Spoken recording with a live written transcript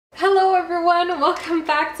everyone, welcome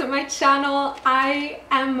back to my channel. I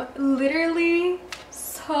am literally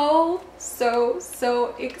so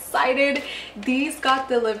excited. These got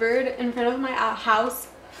delivered in front of my house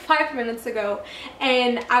 5 minutes ago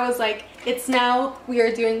and I was like, it's now. We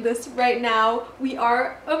are doing this right now. We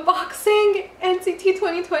are unboxing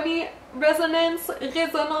NCT2020 RESONANCE,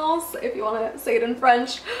 if you want to say it in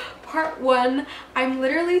French, part 1. I'm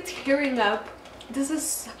literally tearing up. This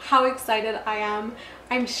is how excited I am.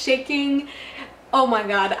 I'm shaking. Oh my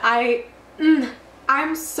god,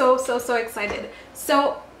 I'm so excited.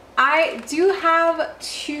 So I do have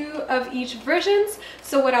 2 of each versions.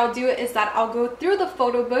 So what I'll do is that I'll go through the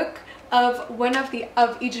photo book of one of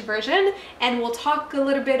each version, and we'll talk a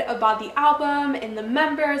little bit about the album and the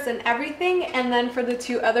members and everything, and then for the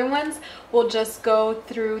 2 other ones we'll just go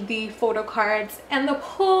through the photo cards and the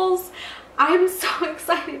polls. I'm so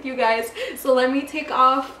excited, you guys. So let me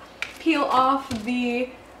peel off the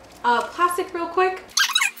plastic real quick.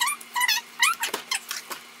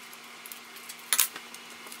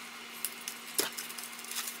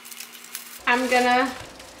 I'm gonna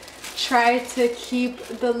try to keep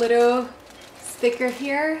the little sticker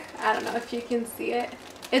here. I don't know if you can see it.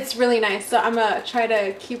 It's really nice, so I'm gonna try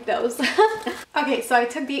to keep those. Okay, so I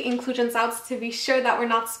took the inclusions out to be sure that we're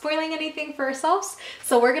not spoiling anything for ourselves.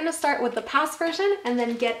 So we're gonna start with the past version and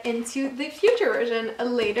then get into the future version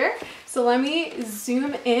later. So let me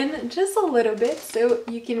zoom in just a little bit so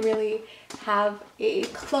you can really have a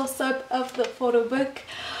close-up of the photo book.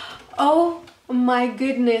 Oh my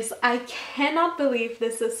goodness, I cannot believe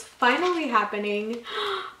this is finally happening.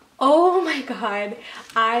 Oh my god,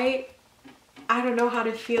 I don't know how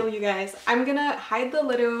to feel, you guys. I'm gonna hide the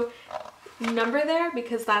little number there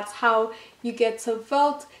because that's how you get to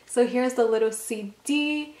vote. So here's the little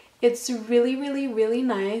CD. It's really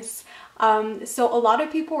nice. So a lot of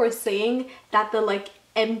people were saying that the like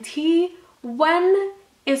MT one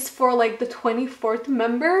is for like the 24th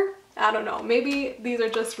member. I don't know, maybe these are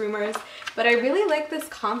just rumors, but I really like this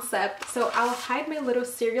concept. So I'll hide my little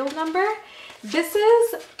serial number. This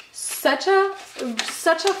is such a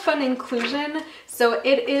fun inclusion. So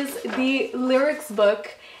it is the lyrics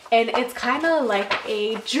book, and it's kind of like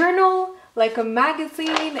a journal, like a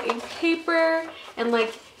magazine, a paper, and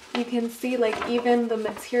like you can see like even the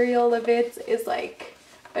material of it is like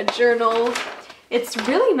a journal. It's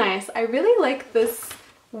really nice. I really like this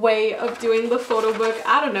way of doing the photo book.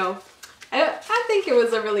 I don't know, I think it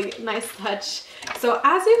was a really nice touch. So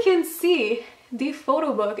as you can see, the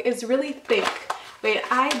photo book is really thick. Wait,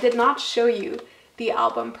 I did not show you the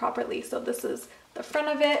album properly. So this is the front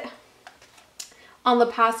of it. On the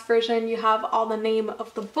past version, you have all the name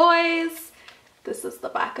of the boys. This is the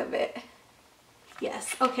back of it.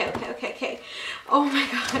 Yes, okay. Oh my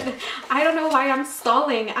god, I don't know why I'm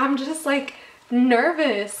stalling. I'm just like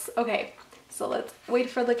nervous. Okay, so let's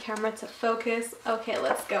wait for the camera to focus. Okay,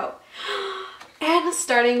 let's go. And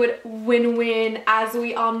starting with Win-Win, as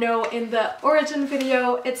we all know in the origin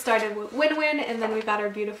video, it started with Win-Win, and then we got our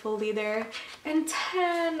beautiful leader and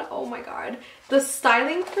 10. Oh my god. The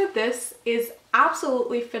styling for this is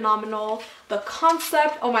absolutely phenomenal. The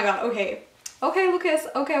concept, oh my god, okay. Okay, Lucas,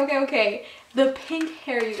 okay. The pink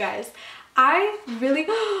hair, you guys. I really,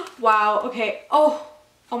 wow, okay. Oh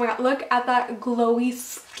my god, look at that glowy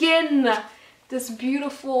skin. This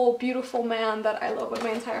beautiful man that I love with my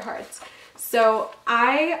entire heart. So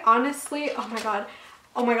I honestly, oh my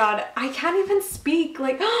god, I can't even speak.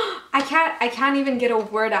 Like I can't even get a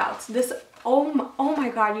word out. This, oh my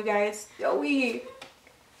god, you guys.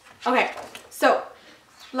 Okay, so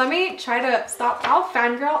let me try to stop. I'll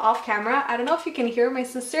fangirl off camera. I don't know if you can hear, my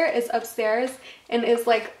sister is upstairs and is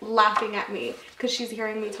like laughing at me because she's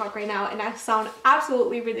hearing me talk right now, and I sound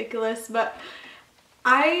absolutely ridiculous, but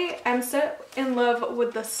I am so in love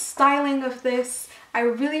with the styling of this. I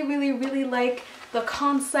really like the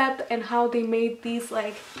concept and how they made these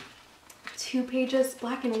like 2 pages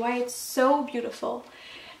black and white, so beautiful.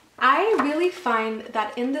 I really find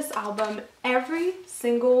that in this album every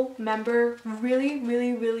single member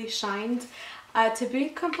really shined. To be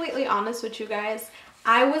completely honest with you guys,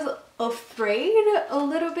 I was afraid a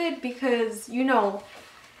little bit because, you know,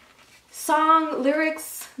 song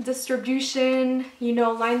lyrics distribution, you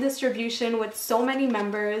know, line distribution with so many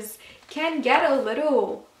members can get a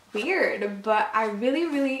little weird, but I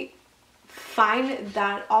really find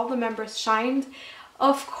that all the members shined.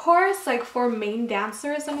 Of course, like for main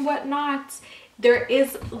dancers and whatnot, there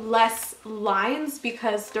is less lines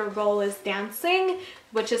because their role is dancing,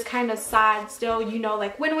 which is kind of sad still. You know,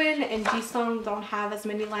 like Win-Win and Jisung don't have as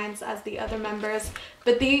many lines as the other members,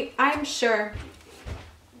 but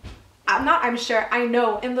I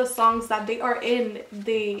know in the songs that they are in,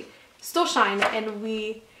 they still shine, and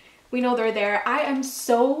we know they're there. I am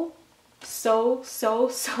so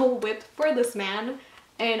whipped for this man,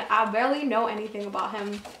 and I barely know anything about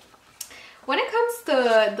him. When it comes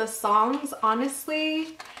to the songs,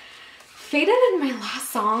 honestly, Faded in my last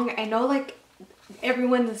song, I know like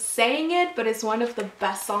everyone is saying it, but it's one of the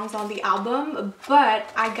best songs on the album. But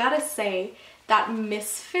I gotta say that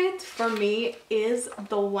Misfit for me is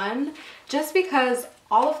the one, just because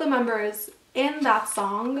all of the members in that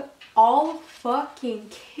song all fucking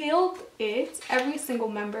killed it. Every single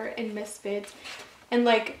member in Misfit. And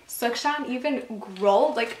like Sukshan even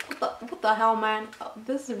growled, like what the hell, man. Oh,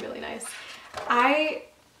 this is really nice. Oh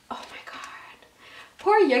my god.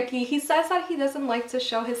 Poor Yuki, he says that he doesn't like to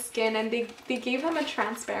show his skin, and they gave him a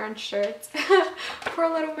transparent shirt. Poor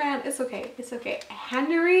little man. It's okay, it's okay.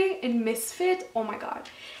 Hanuri in Misfit, oh my god.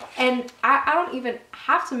 And I don't even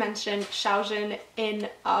have to mention Xiaojun in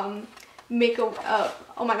oh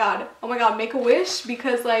my god, Make a Wish,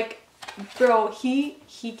 because like, bro, he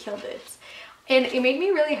killed it. And it made me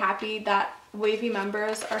really happy that Wavy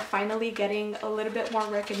members are finally getting a little bit more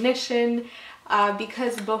recognition,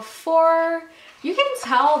 because before, you can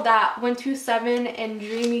tell that 127 and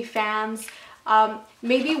Dreamy fans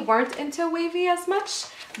maybe weren't into Wavy as much,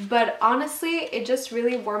 but honestly, it just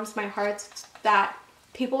really warms my heart that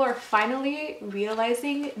people are finally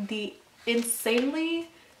realizing the insanely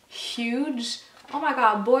huge, oh my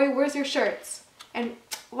god, boy, where's your shirts? And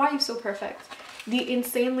why are you so perfect? The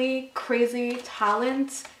insanely crazy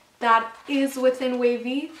talent that is within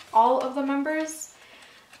Wavy, all of the members.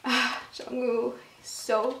 Jungwoo,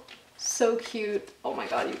 so cute. Oh my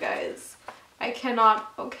god, you guys. I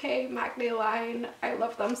cannot. Okay, Magne Line. I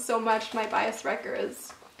love them so much. My bias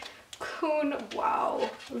records. Kun, wow.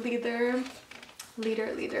 Leader.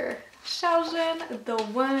 Xiaojun, the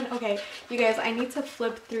one. Okay, you guys, I need to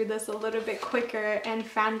flip through this a little bit quicker and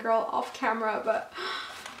fangirl off camera, but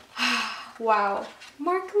wow.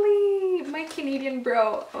 Mark Lee, my Canadian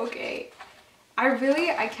bro. Okay.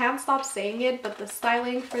 I can't stop saying it, but the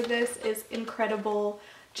styling for this is incredible.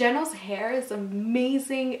 Jeno's hair is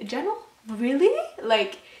amazing. Jeno really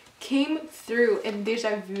like came through in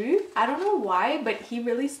Deja Vu. I don't know why, but he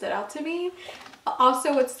really stood out to me.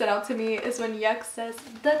 Also, what stood out to me is when Yuk says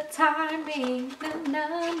the timing, na,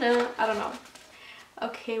 na, na. I don't know.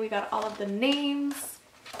 Okay, we got all of the names.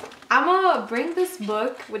 I'ma bring this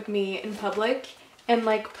book with me in public and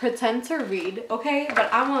like pretend to read, okay? But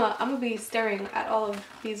I'm be staring at all of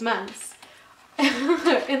these men's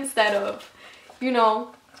instead of, you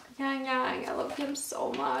know, Yang Yang. I love him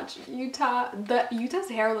so much. Utah's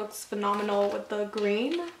hair looks phenomenal with the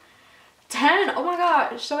green. 10. Oh my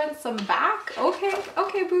god, showing some back.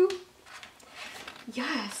 Okay, boo.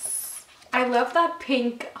 Yes, I love that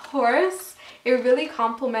pink horse. It really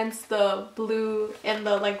complements the blue and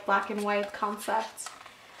the like black and white concept.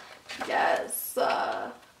 Yes.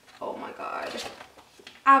 Oh my god,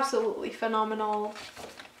 absolutely phenomenal.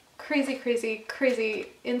 Crazy,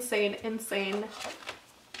 insane.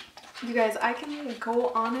 You guys, I can go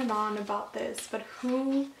on and on about this, but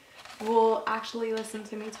who will actually listen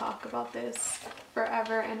to me talk about this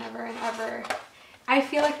forever and ever? I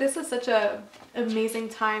feel like this is such a amazing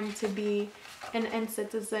time to be an N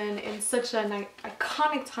citizen in such an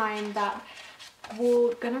iconic time that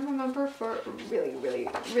we're gonna remember for a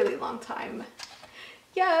really long time.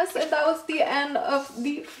 Yes, and that was the end of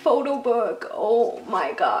the photo book. Oh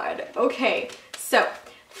my god. Okay, so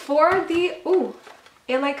for the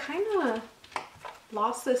it like kind of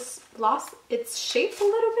lost its shape a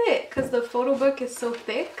little bit because the photo book is so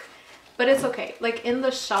thick, but it's okay. Like in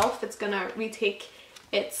the shelf, it's gonna retake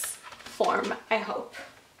its form, I hope.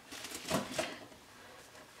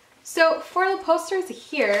 So for the posters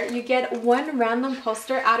here, you get one random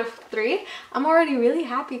poster out of 3. I'm already really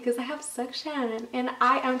happy because I have Sukshan and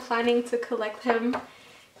I am planning to collect him.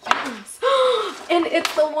 Yes. And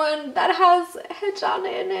it's the one that has Haechan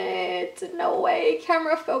in it. No way.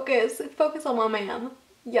 Camera focus. Focus on my man.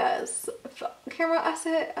 Yes. Camera, I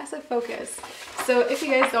said focus. So if you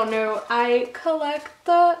guys don't know, I collect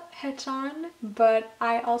the Haechan, but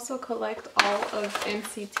I also collect all of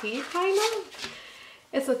NCT, kind of.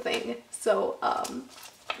 It's a thing. So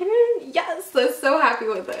yes, I'm so happy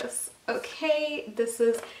with this. Okay, this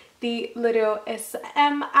is the little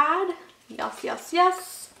SM ad.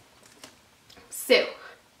 Yes. So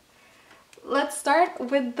let's start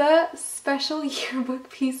with the special yearbook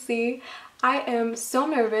PC. I am so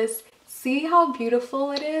nervous. See how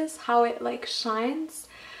beautiful it is, how it like shines.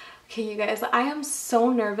 Okay, you guys, I am so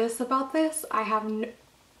nervous about this. I'm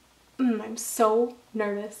so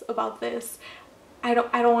nervous about this. I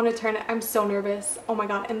don't want to turn it. I'm so nervous. Oh my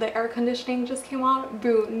god, and the air conditioning just came on.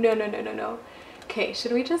 Boo. No, no, no, no, no. Okay,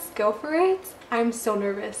 should we just go for it? I'm so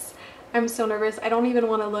nervous. I'm so nervous. I don't even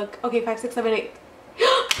want to look. Okay, 5, 6, 7, 8.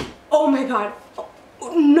 Oh my god.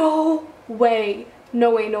 No way.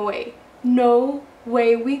 No way, no way. No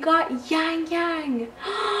way. We got Yang Yang.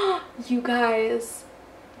 You guys,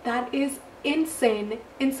 that is insane.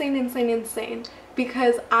 Insane, insane, insane.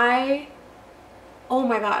 Because oh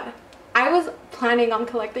my god. I was planning on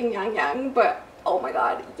collecting Yang Yang, but oh my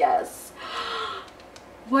god, yes.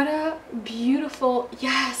 What a beautiful,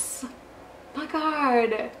 yes. My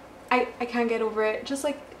god. I can't get over it. Just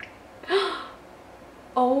like,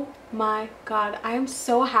 oh my god. I am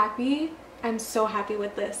so happy. I'm so happy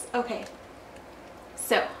with this. Okay.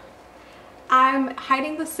 So, I'm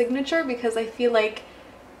hiding the signature because I feel like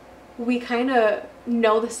we kind of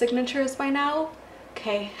know the signatures by now.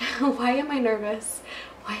 Okay. Why am I nervous?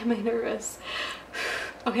 Why am I nervous?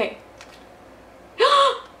 Okay.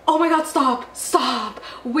 Oh my god, stop! Stop!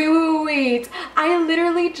 Wait, wait, wait. I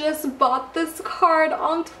literally just bought this card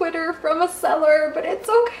on Twitter from a seller, but it's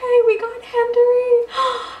okay. We got Henry.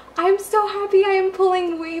 I'm so happy I am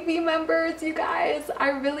pulling Wavy members, you guys. I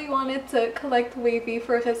really wanted to collect Wavy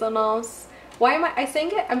for Resonance. Why am I'm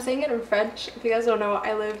saying it in French. If you guys don't know,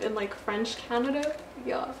 I live in like French Canada.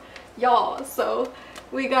 Yeah. Y'all. So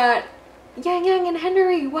we got Yang Yang and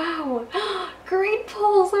Henry. Wow. Great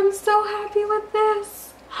pulls. I'm so happy with this.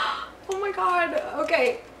 Oh my god.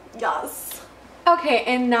 Okay. Yes. Okay,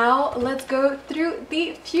 and now let's go through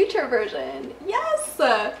the future version. Yes.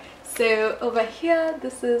 So over here,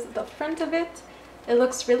 this is the front of it. It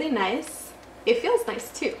looks really nice. It feels nice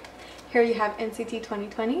too. Here you have NCT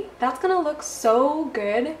 2020. That's gonna look so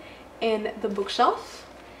good in the bookshelf.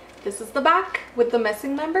 This is the back with the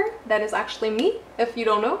missing member. That is actually me, if you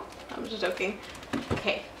don't know. I'm just joking.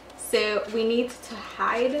 Okay, so we need to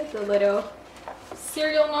hide the little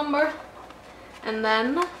serial number. And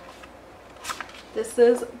then this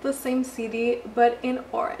is the same CD, but in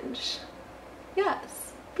orange.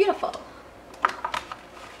 Yes, beautiful.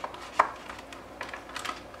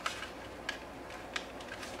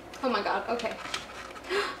 Oh my god, okay.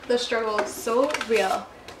 The struggle is so real.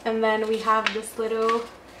 And then we have this little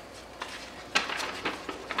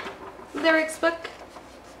lyrics book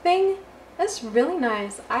thing. It's really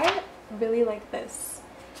nice. I really like this.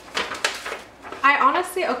 I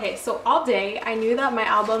honestly, okay, so all day I knew that my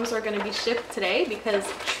albums were going to be shipped today because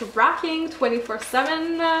tracking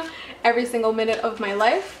 24/7 every single minute of my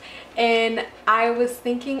life. And I was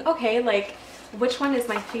thinking, okay, like, which one is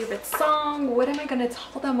my favorite song? What am I going to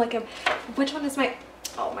tell them? Like, which one is my,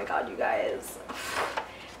 oh my god, you guys.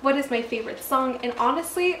 What is my favorite song? And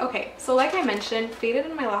honestly, okay, so like I mentioned, Faded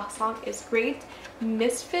in my last song is great.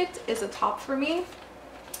 Misfit is a top for me.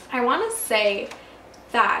 I want to say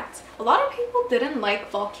that a lot of people didn't like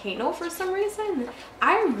Volcano for some reason.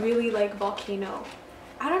 I really like Volcano.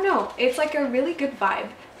 I don't know, it's like a really good vibe.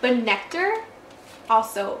 But Nectar,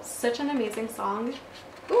 also such an amazing song.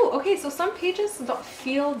 Ooh, okay, so some pages don't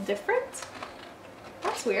feel different.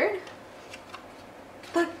 That's weird.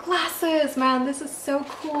 The glasses, man, this is so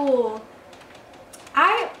cool.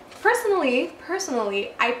 I personally,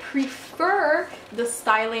 I prefer the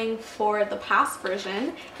styling for the past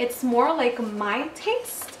version. It's more like my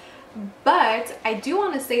taste, but I do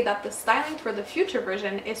want to say that the styling for the future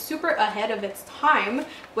version is super ahead of its time,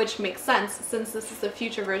 which makes sense since this is the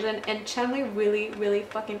future version, and Chenley really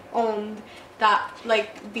fucking owned that.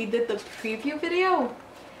 Like, they did the preview video.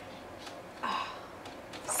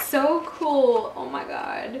 So cool. Oh my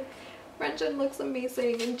god. Renjun looks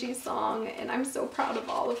amazing in G-Song, and I'm so proud of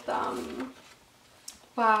all of them.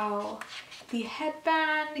 Wow. The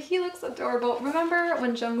headband, he looks adorable. Remember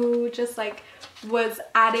when Jungwoo just like was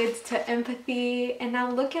added to Empathy, and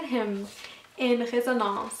now look at him in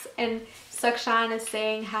Resonance, and Sukshan is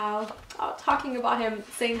saying how, talking about him,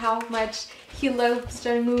 saying how much he loves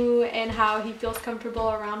Jungwoo and how he feels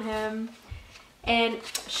comfortable around him. And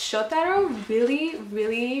Shotaro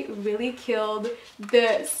really killed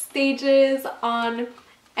the stages on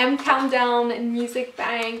M Countdown and Music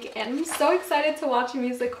Bank, and I'm so excited to watch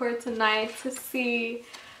Music Core tonight to see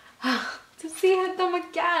them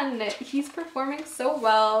again. He's performing so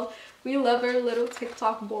well. We love our little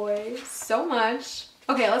TikTok boy so much.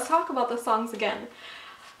 Okay, let's talk about the songs again.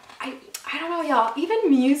 I don't know, y'all. Even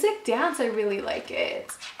Music Dance, I really like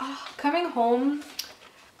it. Coming Home.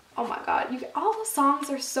 Oh my god, all the songs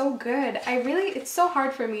are so good. It's so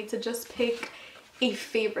hard for me to just pick a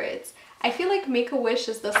favorite. I feel like Make a Wish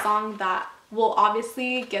is the song that will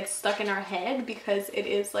obviously get stuck in our head because it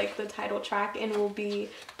is like the title track and will be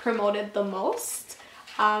promoted the most.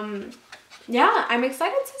 yeah, I'm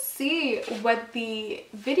excited to see what the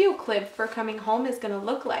video clip for Coming Home is gonna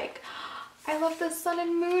look like. I love the sun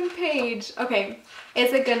and moon page. Okay,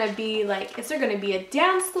 is it gonna be like, is there gonna be a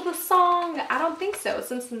dance to the song? I don't think so,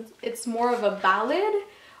 since it's more of a ballad.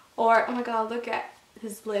 Or, oh my god, look at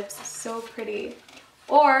his lips, so pretty.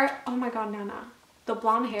 Or, oh my god, Nana, the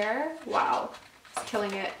blonde hair, wow, it's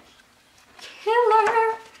killing it.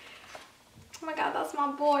 Killer! Oh my god, that's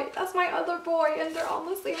my boy, that's my other boy, and they're on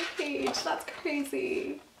the same page. That's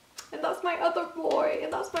crazy. And that's my other boy,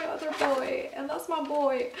 and that's my other boy, and that's my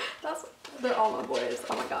boy. They're all my boys.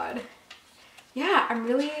 Oh my god. Yeah, I'm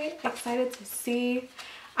really excited to see.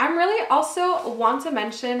 I'm really also want to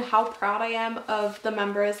mention how proud I am of the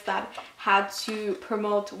members that had to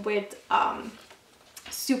promote with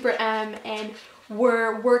Super M, and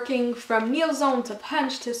were working from Neo Zone to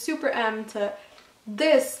Punch to Super M to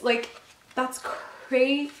this. Like, that's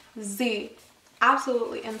crazy.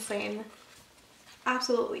 Absolutely insane.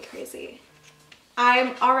 Absolutely crazy.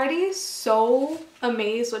 I'm already so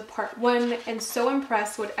amazed with part 1 and so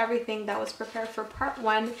impressed with everything that was prepared for part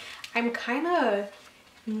 1. I'm kind of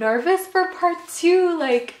nervous for part 2.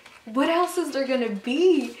 Like, what else is there gonna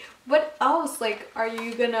be? What else, like, are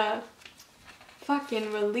you gonna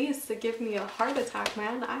fucking release to give me a heart attack,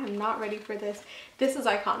 man? I am not ready for this. This is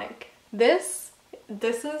iconic. This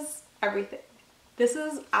is everything. This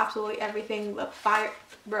is absolutely everything. The fire,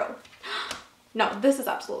 bro. No, this is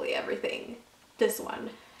absolutely everything. This one.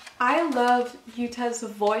 I love Yuta's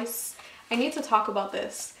voice. I need to talk about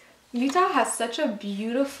this. Yuta has such a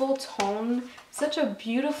beautiful tone, such a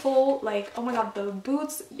beautiful, like, oh my god, the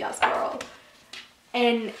boots, yes girl.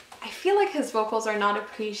 And I feel like his vocals are not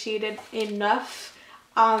appreciated enough.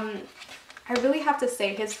 I really have to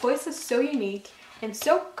say, his voice is so unique and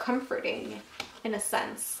so comforting in a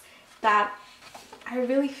sense that I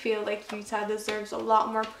really feel like Yuta deserves a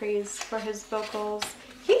lot more praise for his vocals.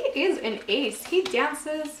 He is an ace. He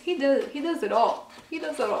dances. He does it all. He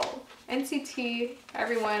does it all. NCT,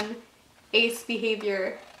 everyone, ace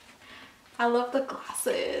behavior. I love the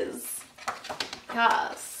glasses.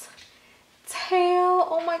 Yes. Tail,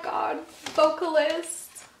 oh my god,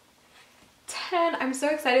 vocalist. 10, I'm so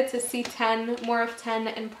excited to see 10, more of 10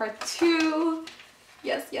 in part 2.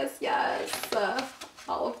 Yes, yes, yes.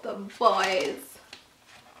 All of the boys.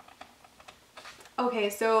 Okay,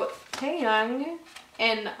 so Taeyoung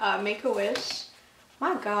in Make-A-Wish,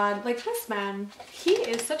 my god, like, this man, he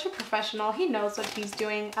is such a professional. He knows what he's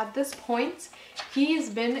doing at this point. He's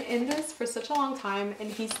been in this for such a long time,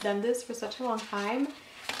 and he's done this for such a long time.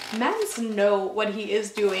 Mans know what he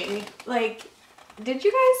is doing. Like, did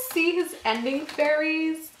you guys see his ending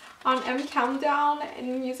fairies on M Countdown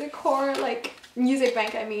and Music Core? Like, Music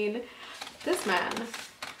Bank, I mean. This man.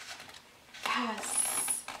 Yes.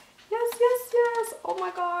 Yes, yes, yes. Oh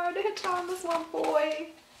my god, Hichan is my boy.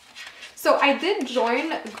 So I did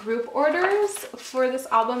join group orders for this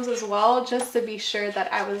albums as well, just to be sure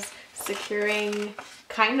that I was securing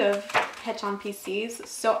kind of Hechan PCs.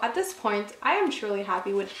 So at this point, I am truly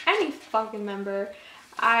happy with any fucking member.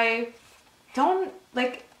 I don't,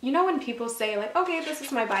 like, you know when people say like, okay, this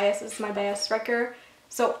is my bias, this is my bias wrecker.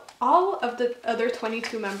 So all of the other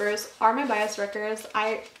 22 members are my bias wreckers.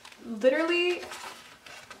 I literally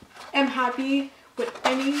am happy with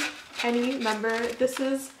any member. This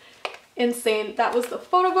is insane. That was the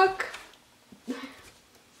photo book.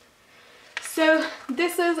 So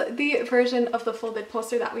this is the version of the folded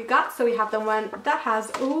poster that we got. So we have the one that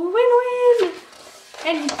has Win Win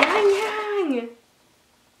and Yang Yang.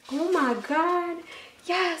 Oh my god.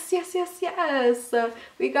 Yes, yes, yes, yes.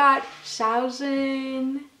 We got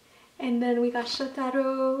Xiaojin, and then we got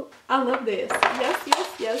Shotaro. I love this. Yes,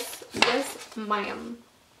 yes, yes, yes, ma'am.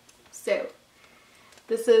 So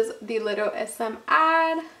this is the little SM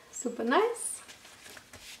ad. Super nice.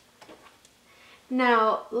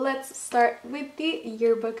 Now let's start with the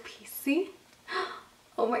yearbook PC.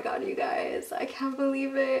 Oh my god, you guys, I can't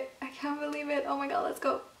believe it. I can't believe it. Oh my god, let's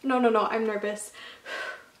go. No, no, no, I'm nervous.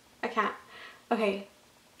 I can't. Okay,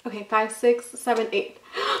 okay, 5, 6, 7, 8.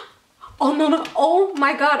 Oh no, no, oh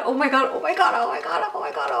my god, oh my god, oh my god, oh my god, oh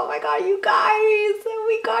my god, oh my god, you guys,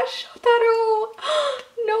 we got Shotaro.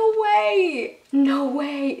 No way, no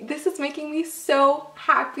way. This is making me so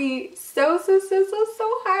happy, so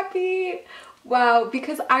happy. Wow,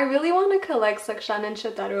 because I really want to collect Sakshan and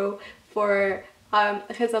Shotaro for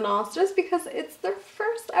Resonance, just because it's their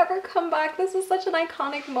first ever comeback. This is such an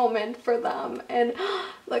iconic moment for them, and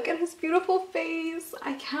look at his beautiful face.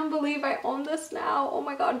 I can't believe I own this now. Oh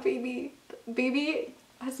my god, baby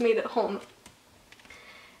has made it home.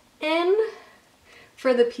 And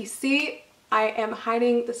for the PC, I am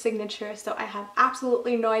hiding the signature, so I have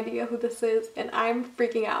absolutely no idea who this is, and I'm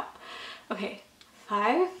freaking out. Okay,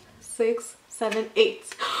 5, 6, 7,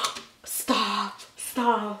 8. Stop,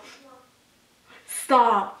 stop,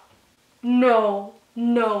 stop. No,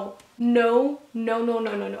 no, no, no, no,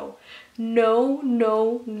 no, no, no, no,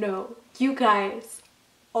 no, no. You guys,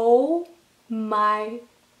 oh my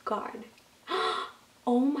god.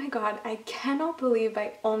 Oh my god, I cannot believe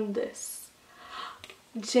I own this.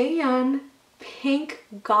 Jaehyun, Pink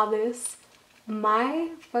Goddess, my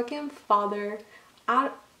fucking father.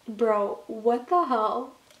 Bro, what the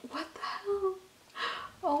hell? What the hell?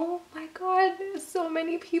 Oh my god, so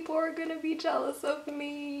many people are gonna be jealous of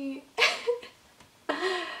me.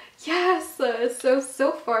 Yes,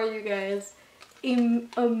 so far you guys,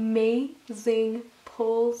 amazing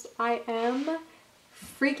pulls. I am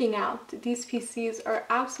freaking out. These PCs are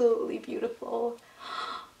absolutely beautiful.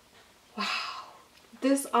 Wow.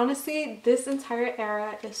 This, honestly, this entire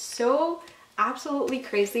era is so absolutely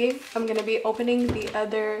crazy. I'm gonna be opening the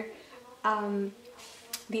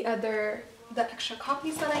extra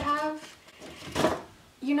copies that I have.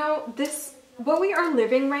 You know, this, what we are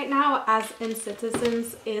living right now as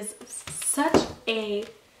citizens is such a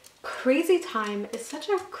crazy time. It's such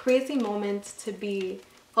a crazy moment to be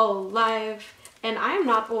alive, and I am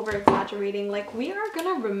not over exaggerating. Like, we are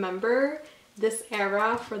gonna remember this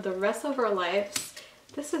era for the rest of our lives.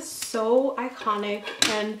 This is so iconic,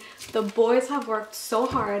 and the boys have worked so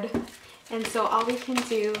hard, and so all we can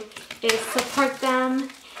do is support them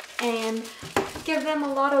and give them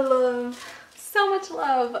a lot of love. So much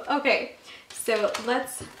love. Okay, so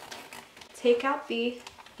let's take out the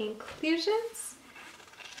inclusions.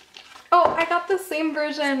 Oh, I got the same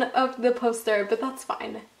version of the poster, but that's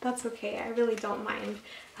fine. That's okay. I really don't mind.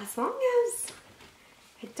 As long as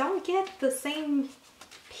I don't get the same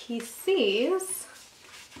PCs.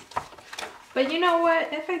 But you know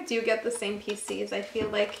what? If I do get the same PCs, I feel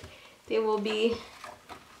like they will be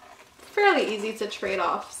fairly easy to trade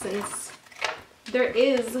off, since there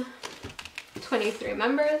is 23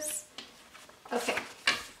 members. Okay,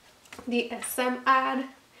 the SM ad.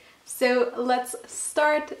 So let's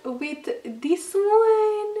start with this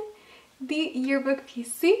one, the yearbook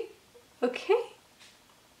PC. Okay,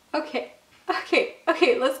 okay, okay,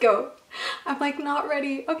 okay, let's go. I'm like not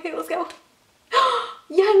ready. Okay, let's go.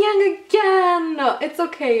 Yang Yang again! No, it's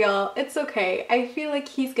okay, y'all. It's okay. I feel like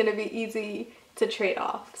he's gonna be easy to trade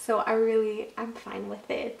off. So I'm fine with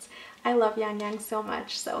it. I love Yang Yang so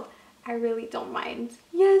much, so I really don't mind.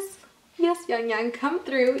 Yes, yes, Yang Yang, come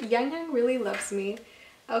through. Yang Yang really loves me.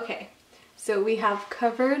 Okay, so we have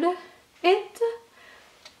covered it.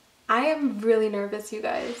 I am really nervous, you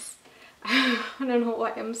guys. I don't know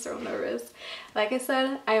why I'm so nervous. Like I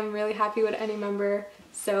said, I am really happy with any member,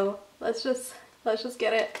 so let's just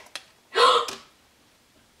get it.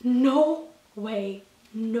 No way.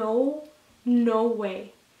 No, no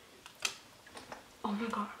way. Oh my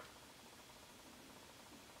god.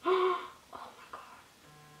 Oh my god.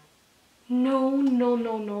 No, no,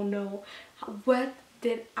 no, no, no. What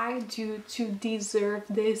did I do to deserve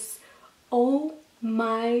this? Oh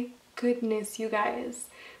my goodness, you guys.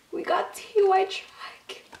 We got TY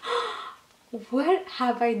track. What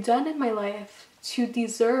have I done in my life to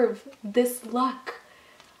deserve this luck?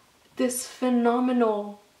 This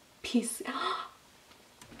phenomenal piece. Oh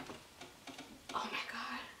my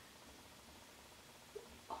god.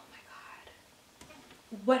 Oh my god.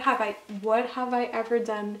 What have I ever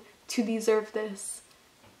done to deserve this?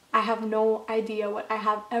 I have no idea what I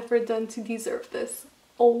have ever done to deserve this.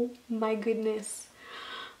 Oh my goodness.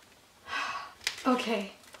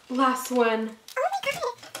 Okay, last one.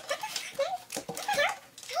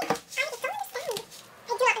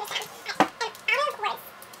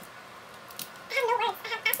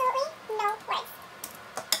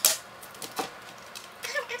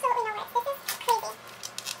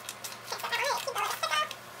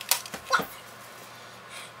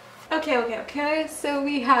 Okay, so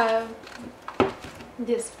we have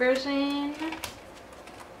this version,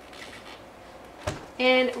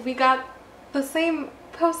 and we got the same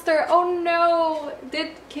poster. Oh no!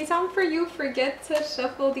 Did K-Sound For You forget to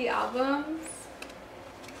shuffle the albums?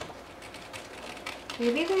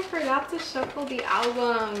 Maybe they forgot to shuffle the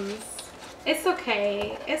albums. It's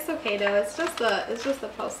okay. It's okay though. It's just the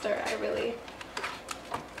poster.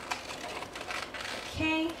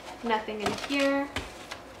 Okay, nothing in here.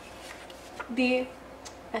 The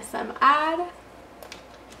SM ad.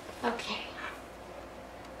 Okay,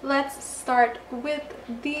 let's start with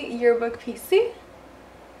the yearbook PC.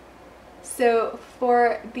 So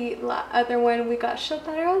for the other one we got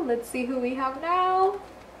Shotaro. Let's see who we have now.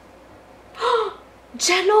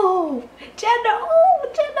 Jeno!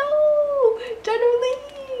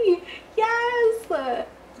 Lee! Yes!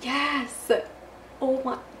 Yes! Oh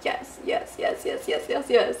my, yes.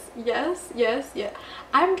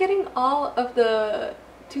 I'm getting all of the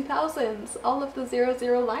 2000s, all of the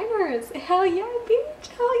 00 liners. Hell yeah, bitch!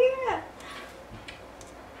 Hell yeah!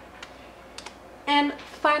 And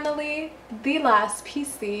finally, the last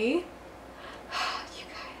PC. You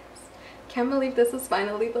guys, can't believe this is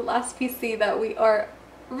finally the last PC that we are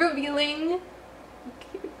revealing.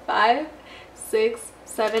 Okay, 5, 6,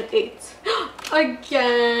 7, 8.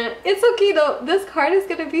 Again, it's okay though. This card is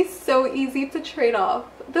gonna be so easy to trade off.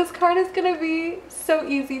 This card is gonna be so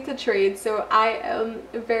easy to trade, so I am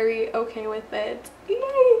very okay with it.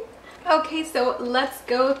 Yay! Okay, so let's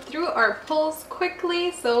go through our pulls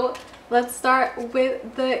quickly. So let's start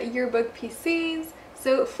with the yearbook PCs.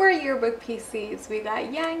 So for yearbook PCs, we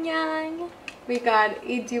got Yang Yang. We got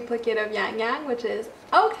a duplicate of Yang Yang, which is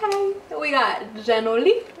okay. We got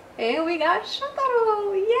Genoli. And we got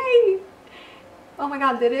Shotaro. Yay! Oh my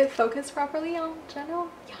god, did it focus properly on Geno?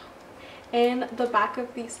 Yeah. And the back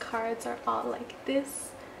of these cards are all like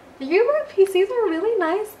this. The yearbook PCs are really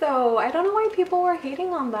nice though. I don't know why people were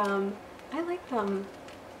hating on them. I like them.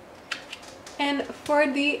 And for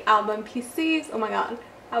the album PCs, oh my god,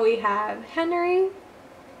 we have Henry.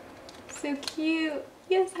 So cute.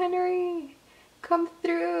 Yes, Henry. Come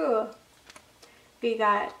through. We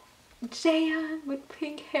got Jaehyun with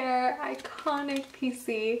pink hair. Iconic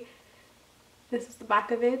PC. This is the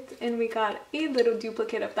back of it. And we got a little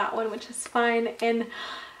duplicate of that one, which is fine. And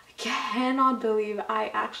I cannot believe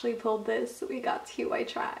I actually pulled this. We got TY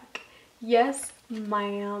track. Yes,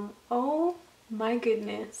 ma'am. Oh my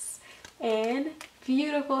goodness. And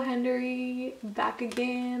beautiful Henry back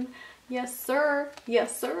again. Yes sir,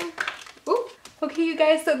 yes sir. Ooh. Okay you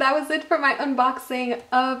guys, so that was it for my unboxing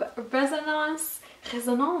of Resonance.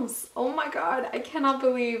 Oh my god, I cannot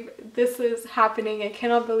believe this is happening. I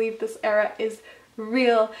cannot believe this era is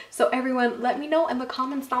real. So everyone, let me know in the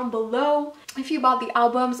comments down below if you bought the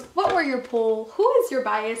albums, what were your pull, who is your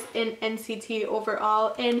bias in NCT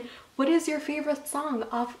overall, and what is your favorite song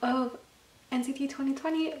off of NCT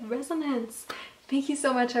 2020 Resonance. Thank you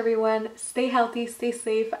so much everyone. Stay healthy, stay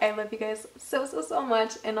safe. I love you guys so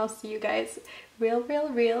much, and I'll see you guys real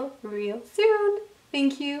soon.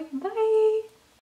 Thank you. Bye.